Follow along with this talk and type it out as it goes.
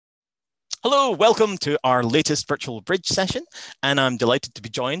Hello, welcome to our latest virtual bridge session, and I'm delighted to be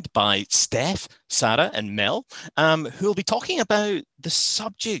joined by Steph, Sara, and Mel, who will be talking about the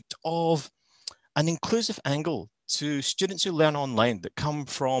subject of an inclusive angle to students who learn online that come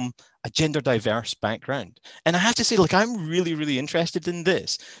from a gender diverse background. And I have to say, I'm really interested in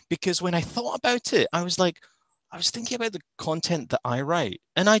this because when I thought about it, I was thinking about the content that I write,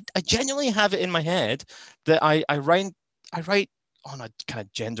 and I genuinely have it in my head that I write on a kind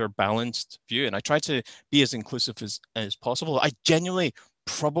of gender balanced view, and I try to be as inclusive as possible. I genuinely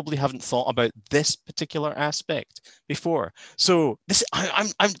probably haven't thought about this particular aspect before. So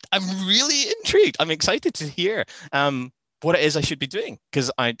I'm really intrigued. I'm excited to hear what it is I should be doing, because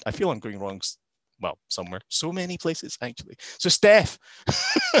I feel I'm going wrong. Well, somewhere, so many places actually. So Steph,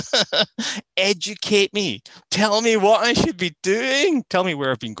 educate me. Tell me what I should be doing. Tell me where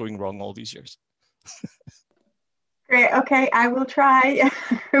I've been going wrong all these years. Great. Okay, I will try.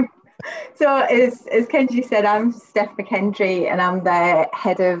 So as Kenji said, I'm Steph McKendry and I'm the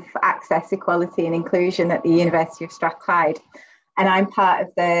Head of Access, Equality and Inclusion at the University of Strathclyde. And I'm part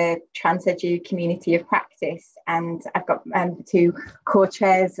of the TransEdu community of practice. And I've got two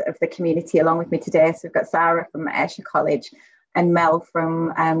co-chairs of the community along with me today. So we've got Sara from Ayrshire College and Mel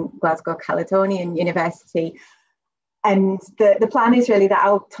from Glasgow Caledonian University. And the plan is really that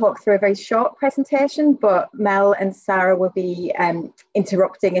I'll talk through a very short presentation, but Mel and Sara will be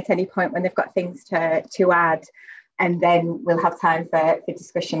interrupting at any point when they've got things to add. And then we'll have time for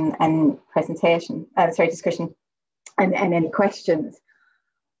discussion and discussion and any questions.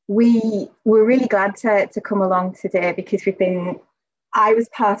 We're really glad to come along today because I was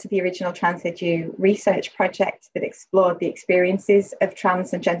part of the original TransEdu research project that explored the experiences of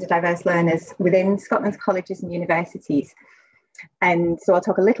trans and gender diverse learners within Scotland's colleges and universities. And so I'll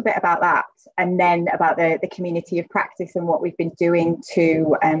talk a little bit about that and then about the community of practice and what we've been doing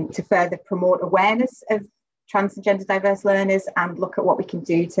to further promote awareness of trans and gender diverse learners and look at what we can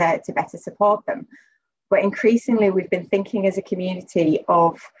do to better support them. But increasingly, we've been thinking as a community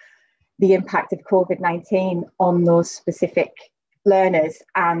of the impact of COVID-19 on those specific learners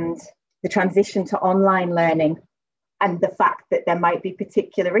and the transition to online learning and the fact that there might be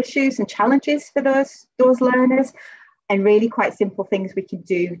particular issues and challenges for those learners and really quite simple things we can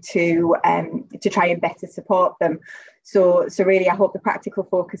do to try and better support them. So really I hope the practical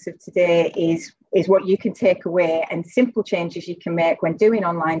focus of today is what you can take away and simple changes you can make when doing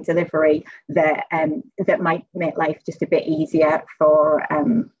online delivery that might make life just a bit easier for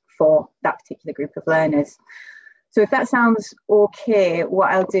that particular group of learners. So if that sounds okay,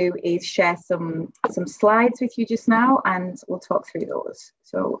 what I'll do is share some slides with you just now and we'll talk through those.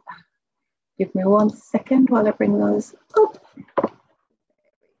 So give me 1 second while I bring those up. There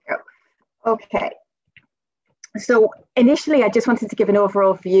we go. Okay. So initially, I just wanted to give an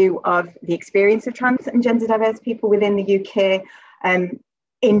overall view of the experience of trans and gender diverse people within the UK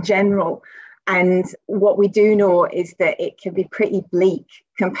in general. And what we do know is that it can be pretty bleak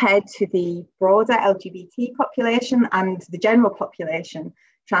compared to the broader LGBT population and the general population.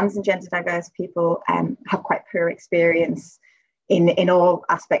 Trans and gender diverse people have quite poor experience in all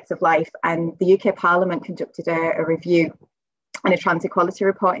aspects of life. And the UK Parliament conducted a review and a trans equality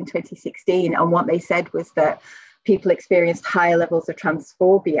report in 2016. And what they said was that people experienced higher levels of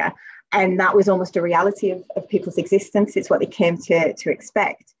transphobia. And that was almost a reality of people's existence. It's what they came to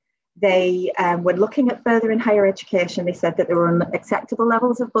expect. They were looking at further in higher education. They said that there were unacceptable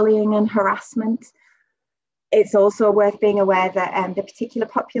levels of bullying and harassment. It's also worth being aware that the particular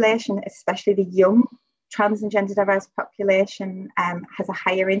population, especially the young trans and gender diverse population, has a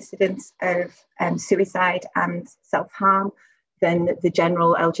higher incidence of suicide and self-harm than the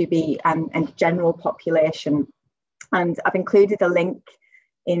general LGBT and general population. And I've included a link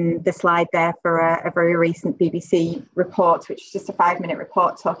in the slide there for a very recent BBC report, which is just a 5-minute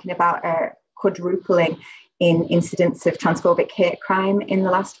report talking about a quadrupling in incidents of transphobic hate crime in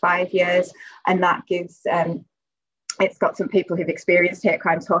the last 5 years. And that gives, it's got some people who've experienced hate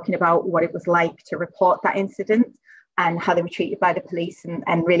crime talking about what it was like to report that incident and how they were treated by the police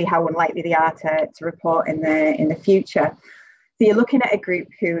and really how unlikely they are to report in the future. So you're looking at a group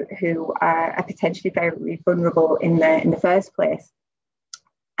who are potentially very vulnerable in the first place.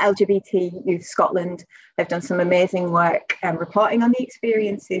 LGBT Youth Scotland have done some amazing work reporting on the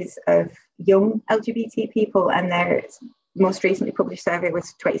experiences of young LGBT people, and their most recently published survey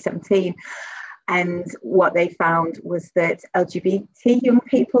was 2017. And what they found was that LGBT young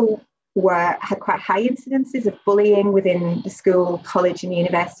people had quite high incidences of bullying within the school, college and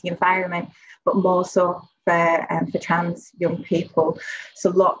university environment, but more so for trans young people.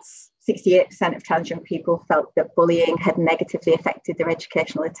 So 68% of trans young people felt that bullying had negatively affected their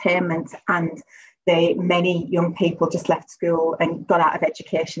educational attainment, and many young people just left school and got out of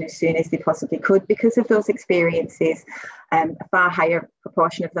education as soon as they possibly could because of those experiences. A far higher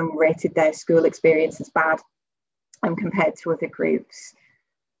proportion of them rated their school experience as bad compared to other groups.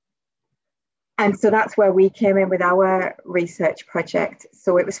 And so that's where we came in with our research project.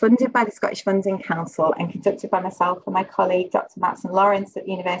 So it was funded by the Scottish Funding Council and conducted by myself and my colleague, Dr. Matson Lawrence at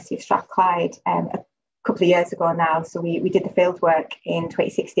the University of Strathclyde a couple of years ago now. So we did the fieldwork in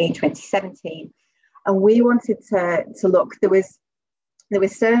 2016, 2017. And we wanted to look, there was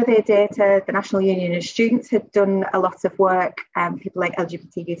survey data, the National Union of Students had done a lot of work, people like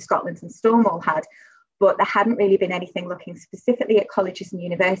LGBT Youth Scotland and Stonewall had, but there hadn't really been anything looking specifically at colleges and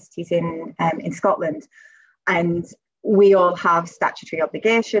universities in Scotland. And we all have statutory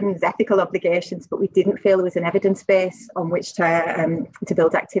obligations, ethical obligations, but we didn't feel there was an evidence base on which to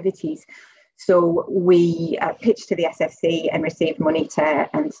build activities. So we pitched to the SFC and received money to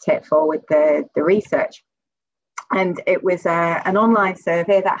take forward the research. And it was an online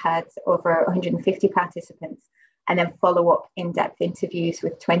survey that had over 150 participants, and then follow-up in-depth interviews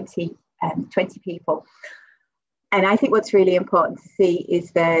with 20 people. And I think what's really important to see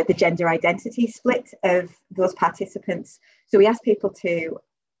is the gender identity split of those participants. So we asked people to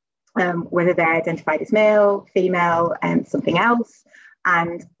whether they're identified as male, female, and something else.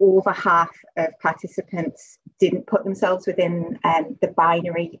 And over half of participants didn't put themselves within the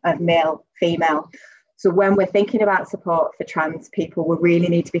binary of male, female. So when we're thinking about support for trans people, we really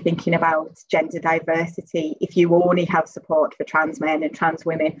need to be thinking about gender diversity. If you only have support for trans men and trans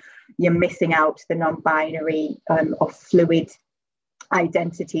women, you're missing out the non-binary or fluid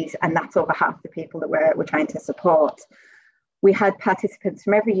identities, and that's over half the people that we're trying to support. We had participants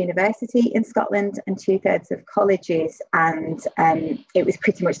from every university in Scotland and 2/3 of colleges, and it was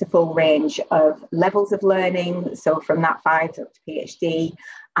pretty much the full range of levels of learning, so from that 5 up to PhD,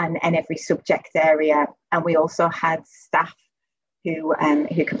 and every subject area. And we also had staff who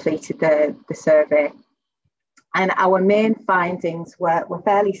completed the survey. And our main findings were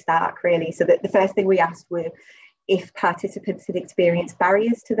fairly stark, really. So the first thing we asked were if participants had experienced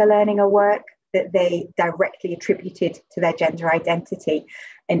barriers to their learning or work that they directly attributed to their gender identity.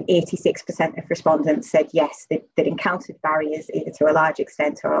 And 86% of respondents said yes, they'd encountered barriers either to a large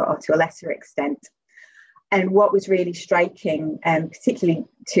extent or to a lesser extent. And what was really striking, particularly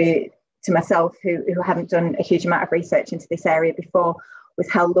to myself, who haven't done a huge amount of research into this area before, was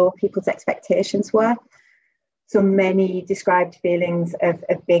how low people's expectations were. So many described feelings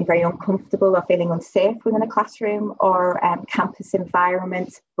of being very uncomfortable or feeling unsafe within a classroom or campus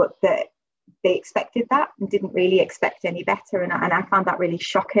environment, but that they expected that and didn't really expect any better. And I found that really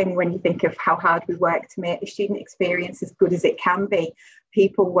shocking when you think of how hard we work to make the student experience as good as it can be.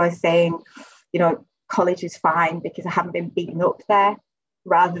 People were saying, college is fine because I haven't been beaten up there,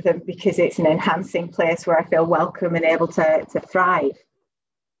 rather than because it's an enhancing place where I feel welcome and able to thrive.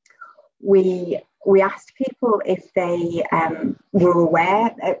 We asked people if they were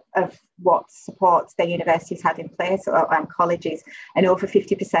aware of what supports their universities had in place or colleges, and over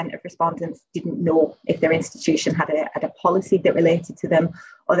 50% of respondents didn't know if their institution had a policy that related to them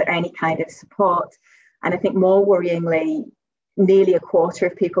or any kind of support. And I think more worryingly, nearly a quarter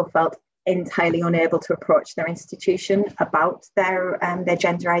of people felt entirely unable to approach their institution about their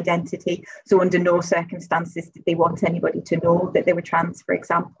gender identity. So under no circumstances did they want anybody to know that they were trans, for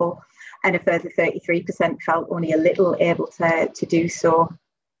example. And a further 33% felt only a little able to do so.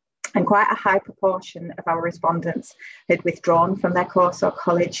 And quite a high proportion of our respondents had withdrawn from their course or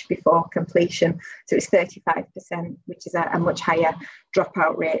college before completion. So it's 35%, which is a much higher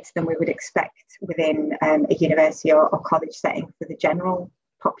dropout rate than we would expect within a university or college setting for the general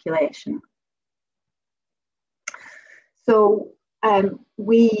population. So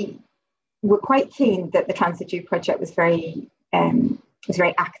we were quite keen that the Transit project was very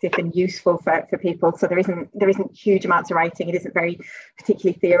active and useful for people. So there isn't huge amounts of writing. It isn't very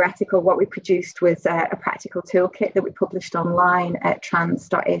particularly theoretical. What we produced was a practical toolkit that we published online at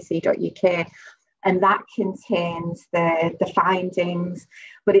trans.ac.uk. And that contains the findings,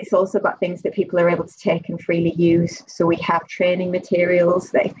 but it's also got things that people are able to take and freely use. So we have training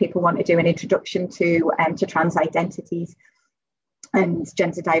materials that if people want to do an introduction to trans identities and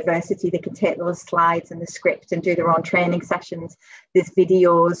gender diversity, they can take those slides and the script and do their own training sessions. There's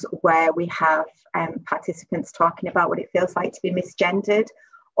videos where we have participants talking about what it feels like to be misgendered,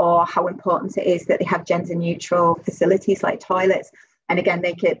 or how important it is that they have gender neutral facilities like toilets. And again,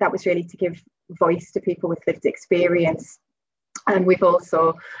 that was really to give voice to people with lived experience. And we've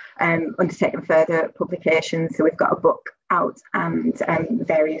also undertaken further publications. So we've got a book out, and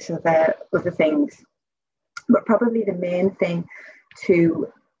various other things. But probably the main thing to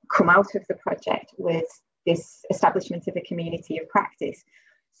come out of the project was this establishment of a community of practice.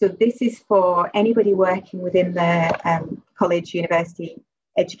 So this is for anybody working within the college, university,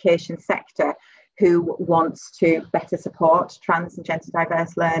 education sector who wants to better support trans and gender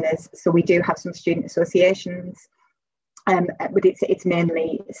diverse learners. So we do have some student associations, but it's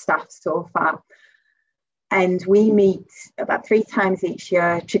mainly staff so far. And we meet about 3 times each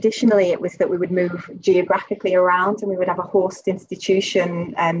year. Traditionally, it was that we would move geographically around, and we would have a host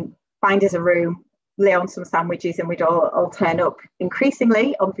institution find us a room, lay on some sandwiches, and we'd all turn up.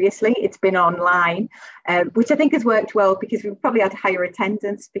 Increasingly, obviously, it's been online, which I think has worked well, because we've probably had higher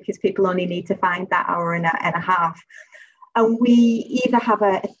attendance because people only need to find that hour and a half. And we either have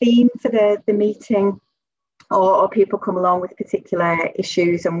a theme for the meeting, or people come along with particular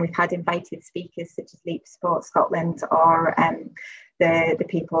issues, and we've had invited speakers such as Leap Sport Scotland, or the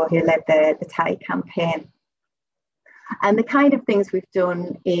people who led the Thai campaign. And the kind of things we've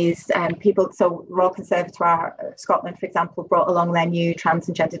done is so Royal Conservatoire Scotland, for example, brought along their new trans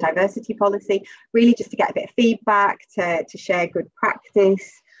and gender diversity policy, really just to get a bit of feedback, to share good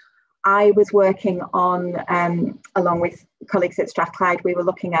practice. I was working on, along with colleagues at Strathclyde, we were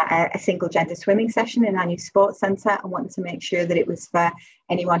looking at a single gender swimming session in our new sports centre, and wanted to make sure that it was for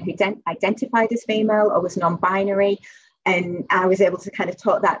anyone who identified as female or was non-binary. And I was able to kind of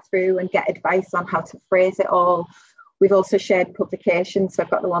talk that through and get advice on how to phrase it all. We've also shared publications. So I've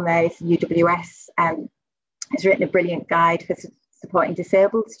got the one there, UWS has written a brilliant guide for supporting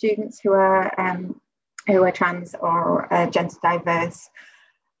disabled students who are trans or gender diverse.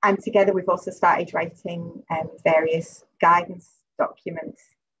 And together we've also started writing various guidance documents.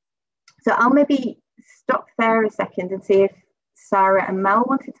 So I'll maybe stop there a second and see if Sara and Mel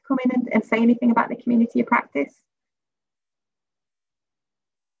wanted to come in and say anything about the community of practice.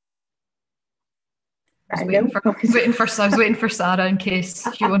 I was waiting for Sara in case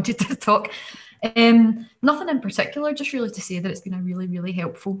she wanted to talk. Nothing in particular, just really to say that it's been a really, really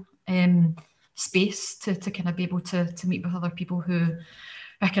helpful space to kind of be able to meet with other people who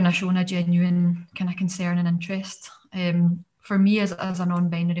are kind of showing a genuine kind of concern and interest. For me, as a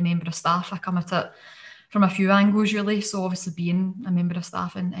non-binary member of staff, I come at it from a few angles really. So obviously being a member of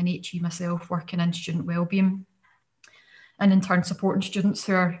staff in HE myself, working in student wellbeing, and in turn supporting students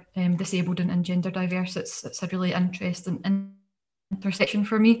who are disabled and gender diverse, it's a really interesting intersection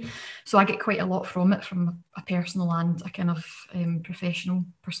for me. So I get quite a lot from it, from a personal and a kind of professional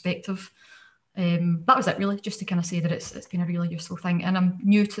perspective. That was it really, just to kind of say that it's been a really useful thing. And I'm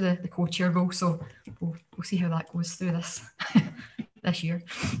new to the co-chair role, so we'll see how that goes through this this year.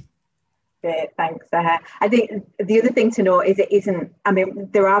 Great, thanks. I think the other thing to note is it isn't, I mean,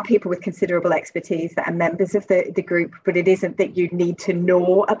 there are people with considerable expertise that are members of the group, but it isn't that you need to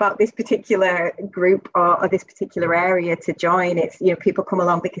know about this particular group or this particular area to join. It's, you know, people come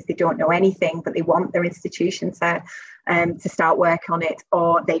along because they don't know anything, but they want their institution to start work on it,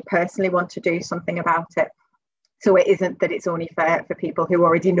 or they personally want to do something about it. So it isn't that it's only for people who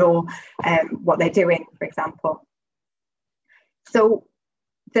already know what they're doing, for example. So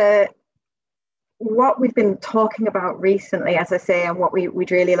what we've been talking about recently, as I say, and what we'd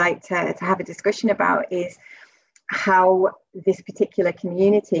really like to have a discussion about is how this particular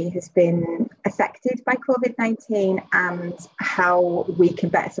community has been affected by COVID-19 and how we can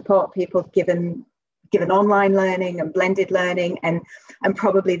better support people given online learning and blended learning, and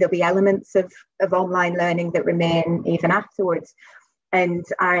probably there'll be elements of online learning that remain even afterwards. And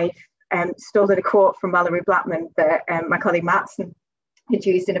I've stolen a quote from Valerie Blackman that my colleague Matson had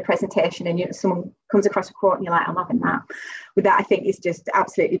used in a presentation, and, you know, someone comes across a quote and you're like, I'm having that. With that, I think is just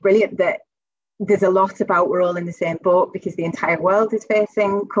absolutely brilliant, that there's a lot about we're all in the same boat because the entire world is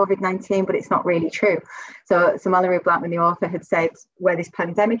facing COVID-19, but it's not really true. So Valerie Blackman, the author, had said, where this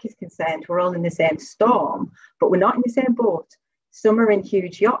pandemic is concerned, we're all in the same storm, but we're not in the same boat. Some are in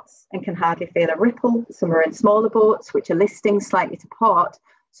huge yachts and can hardly feel a ripple. Some are in smaller boats, which are listing slightly to port.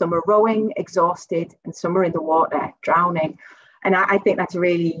 Some are rowing, exhausted, and some are in the water, drowning. And I think that's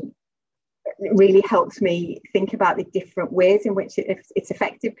really helps me think about the different ways in which it's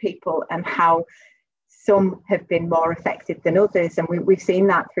affected people, and how some have been more affected than others. And we've seen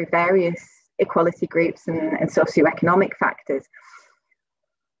that through various equality groups and socioeconomic factors.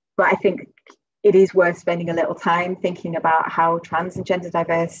 But I think it is worth spending a little time thinking about how trans and gender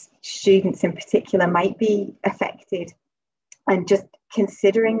diverse students in particular might be affected, and just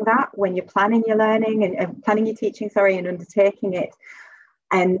considering that when you're planning your learning and planning your teaching, and undertaking it,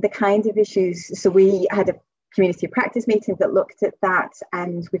 and the kind of issues. So we had community of practice meeting that looked at that,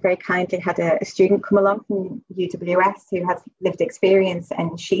 and we very kindly had a student come along from UWS who has lived experience,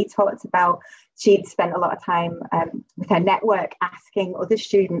 and she talked about she'd spent a lot of time with her network asking other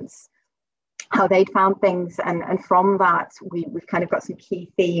students how they'd found things, and from that we've kind of got some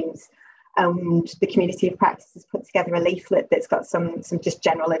key themes, and the community of practice has put together a leaflet that's got some just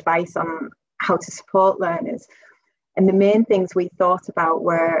general advice on how to support learners. And the main things we thought about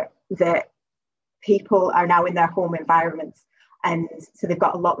were that people are now in their home environments, and so they've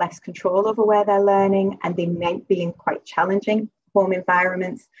got a lot less control over where they're learning, and they might be in quite challenging home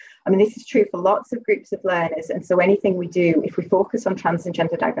environments. I mean, this is true for lots of groups of learners, and so anything we do, if we focus on trans and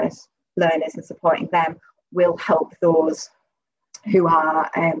gender diverse learners and supporting them, will help those who are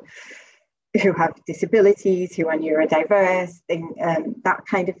who have disabilities, who are neurodiverse, that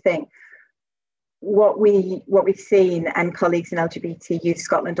kind of thing. What we've seen, and colleagues in LGBT Youth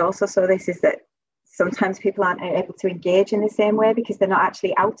Scotland also saw this, is that sometimes people aren't able to engage in the same way because they're not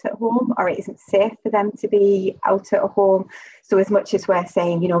actually out at home, or it isn't safe for them to be out at home. So as much as we're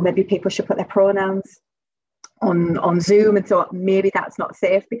saying, you know, maybe people should put their pronouns on Zoom, and so maybe that's not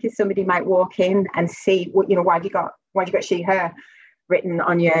safe because somebody might walk in and see, you know, why have you got she, her written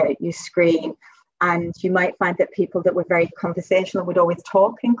on your screen. And you might find that people that were very conversational would always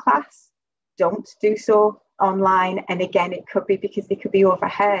talk in class don't do so online, and again it could be because they could be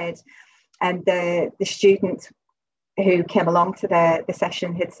overheard. And the student who came along to the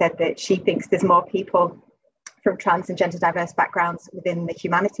session had said that she thinks there's more people from trans and gender diverse backgrounds within the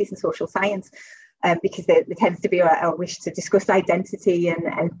humanities and social science, because there tends to be a wish to discuss identity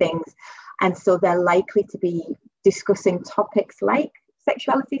and things, and so they're likely to be discussing topics like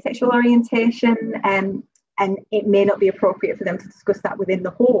sexuality, sexual orientation, and it may not be appropriate for them to discuss that within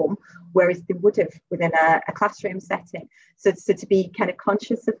the home, whereas they would have within a classroom setting. So to be kind of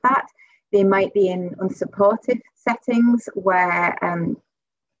conscious of that. They might be in unsupportive settings where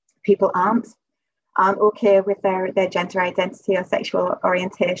people aren't okay with their gender identity or sexual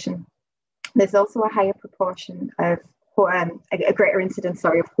orientation. There's also a higher proportion of a greater incidence,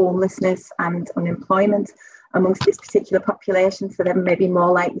 of homelessness and unemployment amongst this particular population. So they're maybe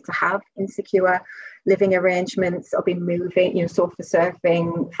more likely to have insecure living arrangements or be moving, you know, sofa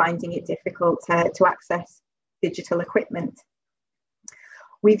surfing, finding it difficult to access digital equipment.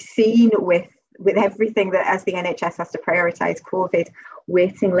 We've seen with everything that as the NHS has to prioritise COVID,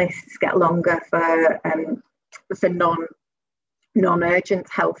 waiting lists get longer for non-urgent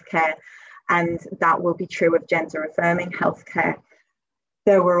healthcare, and that will be true of gender affirming healthcare.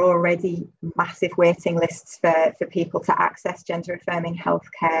 There were already massive waiting lists for people to access gender affirming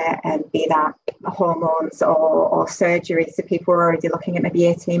healthcare, and be that hormones or surgery. So people were already looking at maybe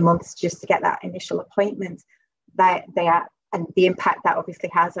 18 months just to get that initial appointment. And the impact that obviously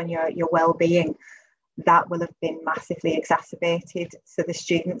has on your well-being, that will have been massively exacerbated. So the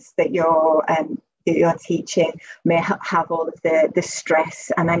students that you're teaching may have all of the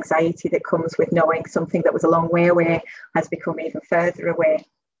stress and anxiety that comes with knowing something that was a long way away has become even further away.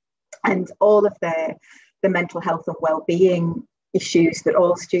 And all of the mental health and well-being issues that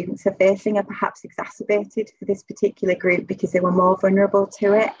all students are facing are perhaps exacerbated for this particular group because they were more vulnerable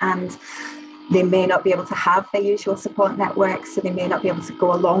to it, and they may not be able to have their usual support networks, so they may not be able to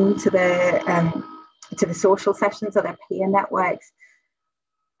go along to the social sessions or their peer networks.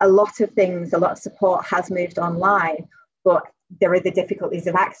 A lot of support has moved online, but there are the difficulties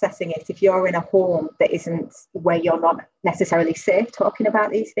of accessing it. If you're in a home that isn't, where you're not necessarily safe talking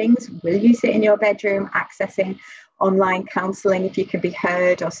about these things, will you sit in your bedroom accessing online counselling if you can be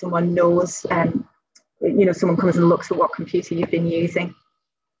heard, or someone knows, someone comes and looks at what computer you've been using?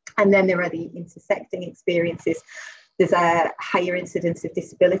 And then there are the intersecting experiences. There's a higher incidence of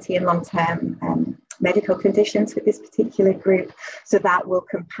disability and long-term medical conditions with this particular group. So that will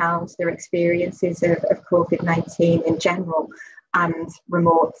compound their experiences of COVID-19 in general and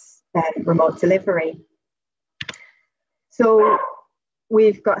remote delivery. So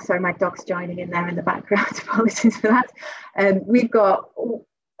we've got, sorry, my dog's joining in there in the background, apologies for that. We've got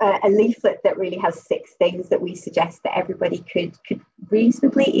a leaflet that really has 6 things that we suggest that everybody could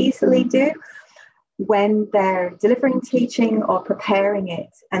reasonably easily do when they're delivering teaching or preparing it.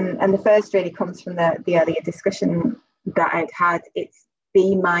 And the first really comes from the earlier discussion that I'd had. It's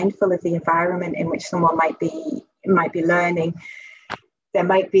be mindful of the environment in which someone might be learning. There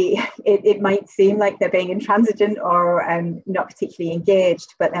might be, it might seem like they're being intransigent or not particularly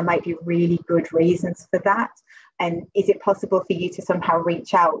engaged, but there might be really good reasons for that. And is it possible for you to somehow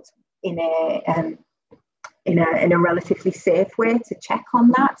reach out in a relatively safe way to check on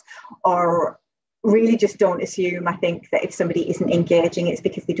that? Or really just don't assume, I think, that if somebody isn't engaging, it's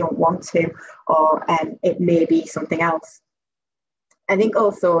because they don't want to, or it may be something else. I think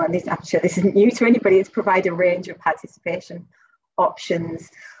also, and this isn't new to anybody, it's provide a range of participation options.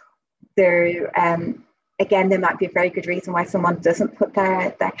 There, again, there might be a very good reason why someone doesn't put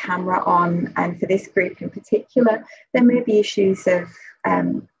their camera on, and for this group in particular, there may be issues of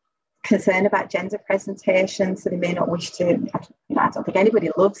concern about gender presentation, so they may not wish to. I don't think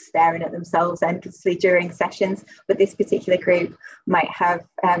anybody loves staring at themselves endlessly during sessions, but this particular group might have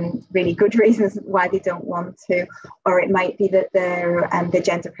really good reasons why they don't want to, or it might be that their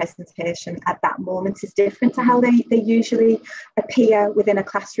gender presentation at that moment is different to how they usually appear within a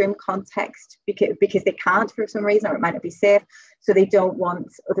classroom context, because they can't for some reason, or it might not be safe, so they don't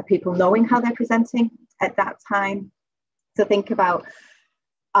want other people knowing how they're presenting at that time. So think about,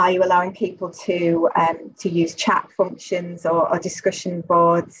 are you allowing people to use chat functions or discussion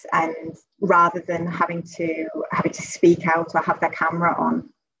boards, and rather than having to speak out or have their camera on?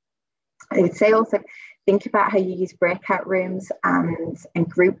 I would say also think about how you use breakout rooms and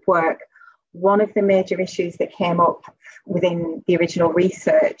group work. One of the major issues that came up within the original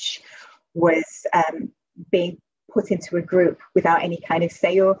research was being put into a group without any kind of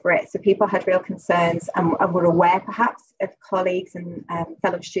say over it. So people had real concerns and were aware perhaps of colleagues and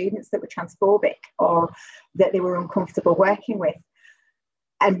fellow students that were transphobic or that they were uncomfortable working with,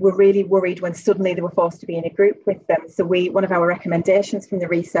 and were really worried when suddenly they were forced to be in a group with them. So one of our recommendations from the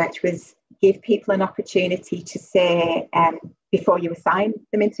research was give people an opportunity to say, before you assign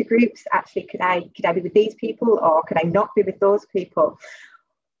them into groups, actually, could I be with these people, or could I not be with those people?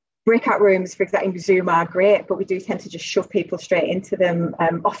 Breakout rooms, for example, in Zoom are great, but we do tend to just shove people straight into them,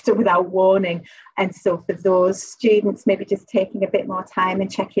 often without warning. And so for those students, maybe just taking a bit more time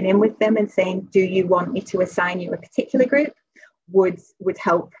and checking in with them and saying, do you want me to assign you a particular group, would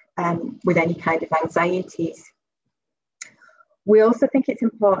help with any kind of anxieties. We also think it's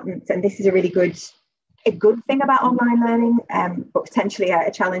important, and this is a really good thing about online learning, but potentially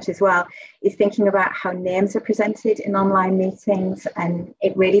a challenge as well, is thinking about how names are presented in online meetings. And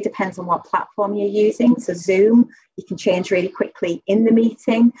it really depends on what platform you're using. So Zoom, you can change really quickly in the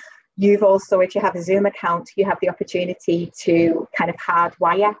meeting. You've also, if you have a Zoom account, you have the opportunity to kind of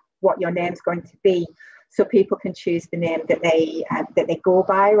hardwire what your name's going to be. So people can choose the name that they go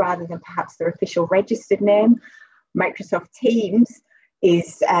by rather than perhaps their official registered name. Microsoft Teams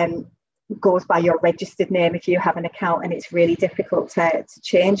goes by your registered name if you have an account, and it's really difficult to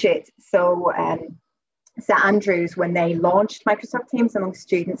change it. So St Andrews, when they launched Microsoft Teams among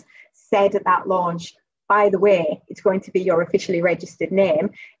students, said at that launch, by the way, it's going to be your officially registered name.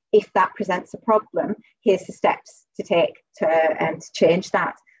 If that presents a problem, here's the steps to take to change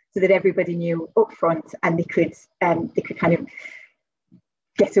that, so that everybody knew up front, and they could kind of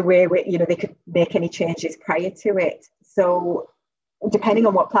get away with, they could make any changes prior to it. So depending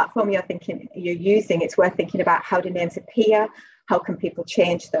on what platform you're using, it's worth thinking about, how do names appear, how can people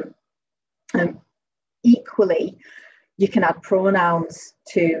change them. Equally, you can add pronouns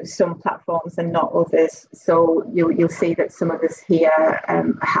to some platforms and not others. So you'll see that some of us here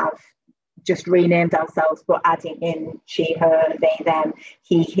have just renamed ourselves, but adding in she, her, they, them,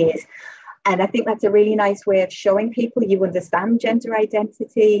 he, his. And I think that's a really nice way of showing people you understand gender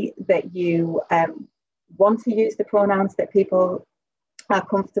identity, that you want to use the pronouns that people are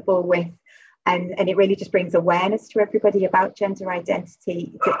comfortable with. And it really just brings awareness to everybody about gender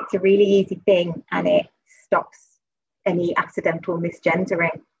identity. It's a really easy thing, and it stops any accidental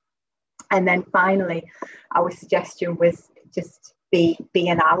misgendering. And then finally, our suggestion was just be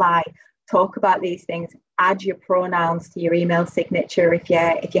an ally. Talk about these things, add your pronouns to your email signature if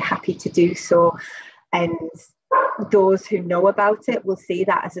you're happy to do so. And those who know about it will see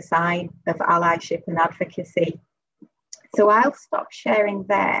that as a sign of allyship and advocacy. So I'll stop sharing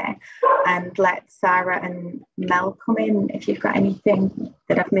there and let Sara and Mel come in if you've got anything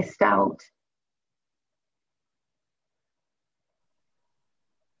that I've missed out.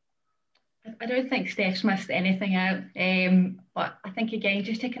 I don't think Steph's missed anything out, but I think, again,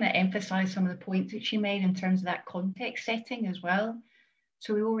 just to kind of emphasise some of the points that she made in terms of that context setting as well.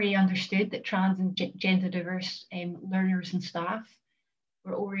 So we already understood that trans and gender diverse learners and staff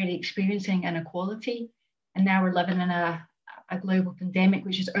were already experiencing inequality, and now we're living in a global pandemic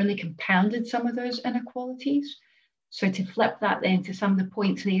which has only compounded some of those inequalities. So to flip that then to some of the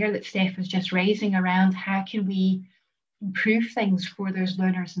points there that Steph was just raising around how can we improve things for those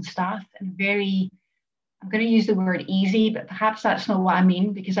learners and staff, and I'm going to use the word easy, but perhaps that's not what I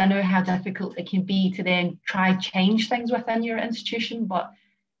mean, because I know how difficult it can be to then try change things within your institution, but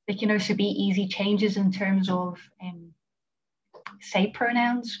they can also be easy changes in terms of say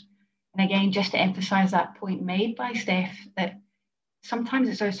pronouns. And again, just to emphasise that point made by Steph, that sometimes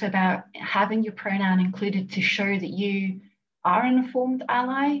it's also about having your pronoun included to show that you are an informed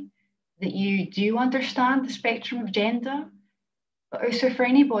ally, that you do understand the spectrum of gender, but also for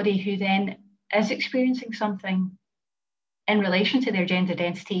anybody who then is experiencing something in relation to their gender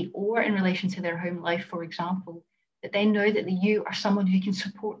identity or in relation to their home life, for example, that they know that you are someone who can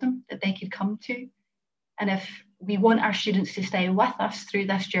support them, that they could come to. And if we want our students to stay with us through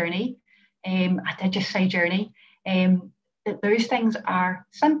this journey, I did just say journey, that those things are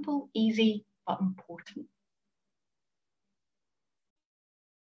simple, easy, but important.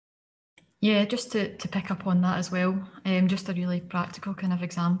 Yeah, just to pick up on that as well, just a really practical kind of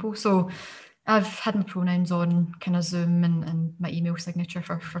example. So I've had my pronouns on kind of Zoom and my email signature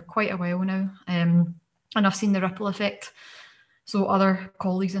for quite a while now, and I've seen the ripple effect. So other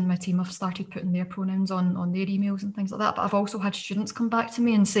colleagues in my team have started putting their pronouns on their emails and things like that. But I've also had students come back to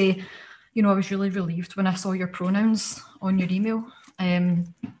me and say, you know, I was really relieved when I saw your pronouns on your email,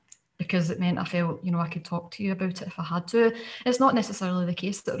 because it meant I felt, you know, I could talk to you about it if I had to. It's not necessarily the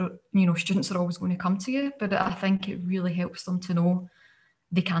case that, you know, students are always going to come to you, but I think it really helps them to know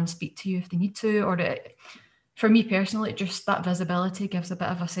they can speak to you if they need to. Or for me personally, just that visibility gives a bit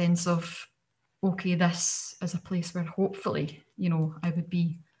of a sense of, okay, this is a place where hopefully, you know, I would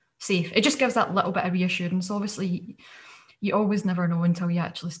be safe. It just gives that little bit of reassurance. Obviously, you always never know until you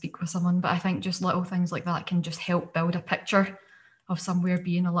actually speak with someone, but I think just little things like that can just help build a picture of somewhere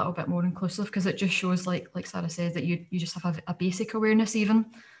being a little bit more inclusive, because it just shows, like Sara said, that you just have a basic awareness even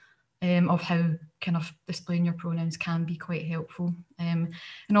of how kind of displaying your pronouns can be quite helpful. And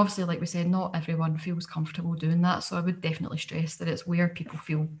obviously, like we said, not everyone feels comfortable doing that. So I would definitely stress that it's where people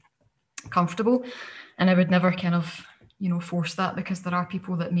feel comfortable. And I would never kind of, you know, force that, because there are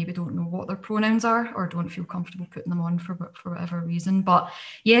people that maybe don't know what their pronouns are or don't feel comfortable putting them on for whatever reason. But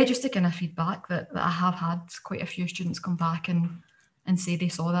yeah, just to kind of feedback that I have had quite a few students come back and say they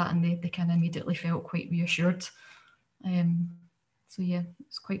saw that and they kind of immediately felt quite reassured. So yeah,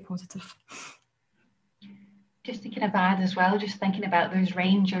 it's quite positive. Just to kind of add as well, just thinking about those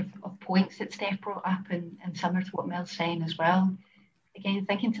range of points that Steph brought up and similar to what Mel's saying as well. Again,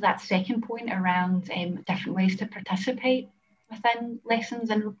 thinking to that second point around different ways to participate within lessons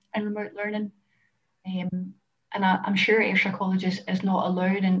and remote learning. And I'm sure Ayrshire College is not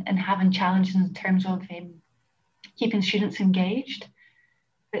alone in having challenges in terms of keeping students engaged.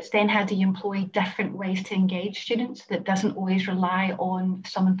 But it's then how do you employ different ways to engage students that doesn't always rely on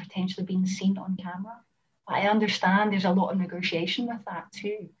someone potentially being seen on camera. But I understand there's a lot of negotiation with that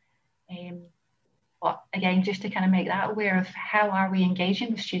too. But again, just to kind of make that aware of how are we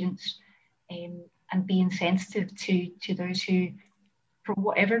engaging with students and being sensitive to those who, for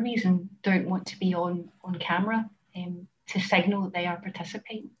whatever reason, don't want to be on camera, to signal that they are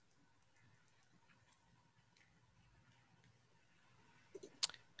participating.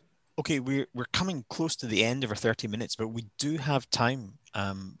 Okay, we're coming close to the end of our 30 minutes, but we do have time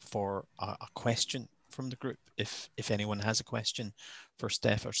for a question from the group, if anyone has a question for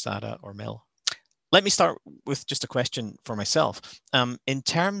Steph or Sara or Mel. Let me start with just a question for myself. In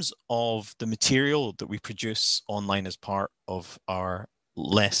terms of the material that we produce online as part of our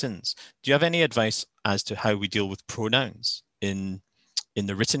lessons, do you have any advice as to how we deal with pronouns in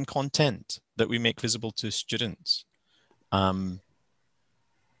the written content that we make visible to students?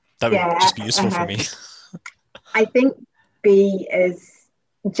 That would just be useful for me. I think be as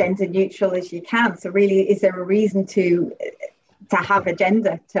gender neutral as you can. So really, is there a reason to have a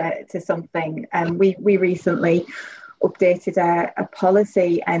gender to something? We recently updated a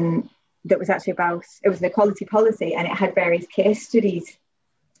policy, and that was actually it was an equality policy, and it had various case studies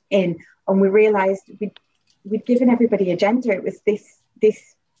in, and we realised we'd given everybody a gender. It was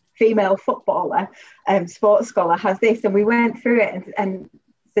this female footballer, sports scholar has this, and we went through it and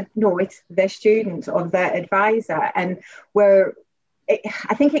said, no, it's their student or their advisor. And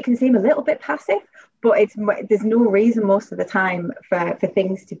I think it can seem a little bit passive, but there's no reason most of the time for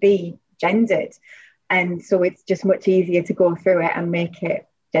things to be gendered. And so it's just much easier to go through it and make it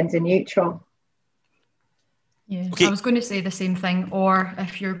gender neutral. Yeah, okay. I was going to say the same thing. Or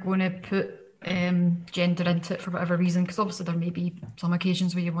if you're going to put gender into it for whatever reason, because obviously there may be some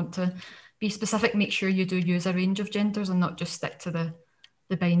occasions where you want to be specific, make sure you do use a range of genders and not just stick to the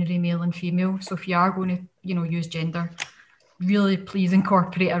binary male and female. So if you are going to, you know, use gender, really please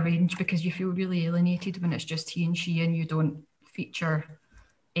incorporate a range, because you feel really alienated when it's just he and she and you don't feature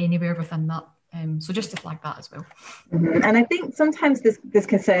anywhere within that. So just to flag that as well. Mm-hmm. And I think sometimes there's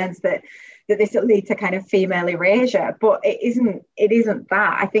concerns that this will lead to kind of female erasure, but it isn't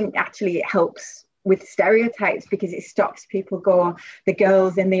that. I think actually it helps with stereotypes, because it stops people go, the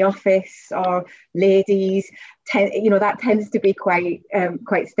girls in the office or ladies, that tends to be quite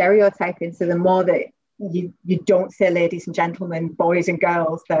stereotyping. So the more that you don't say ladies and gentlemen, boys and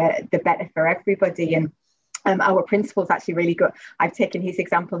girls, the better for everybody. And our principal's actually really good. I've taken his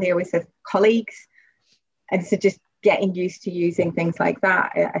example here, which says colleagues. And so just getting used to using things like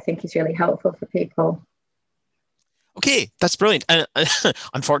that, I think, is really helpful for people. Okay, that's brilliant. And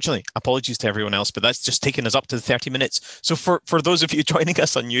unfortunately, apologies to everyone else, but that's just taken us up to the 30 minutes. So for those of you joining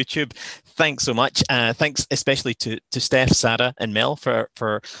us on YouTube, thanks so much. Thanks especially to Steph, Sara and Mel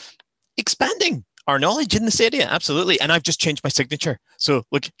for expanding our knowledge in this area. Absolutely. And I've just changed my signature. So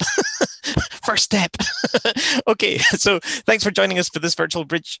look, first step. Okay, so thanks for joining us for this virtual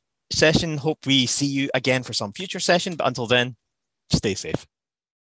bridge session. Hope we see you again for some future session. But until then, stay safe.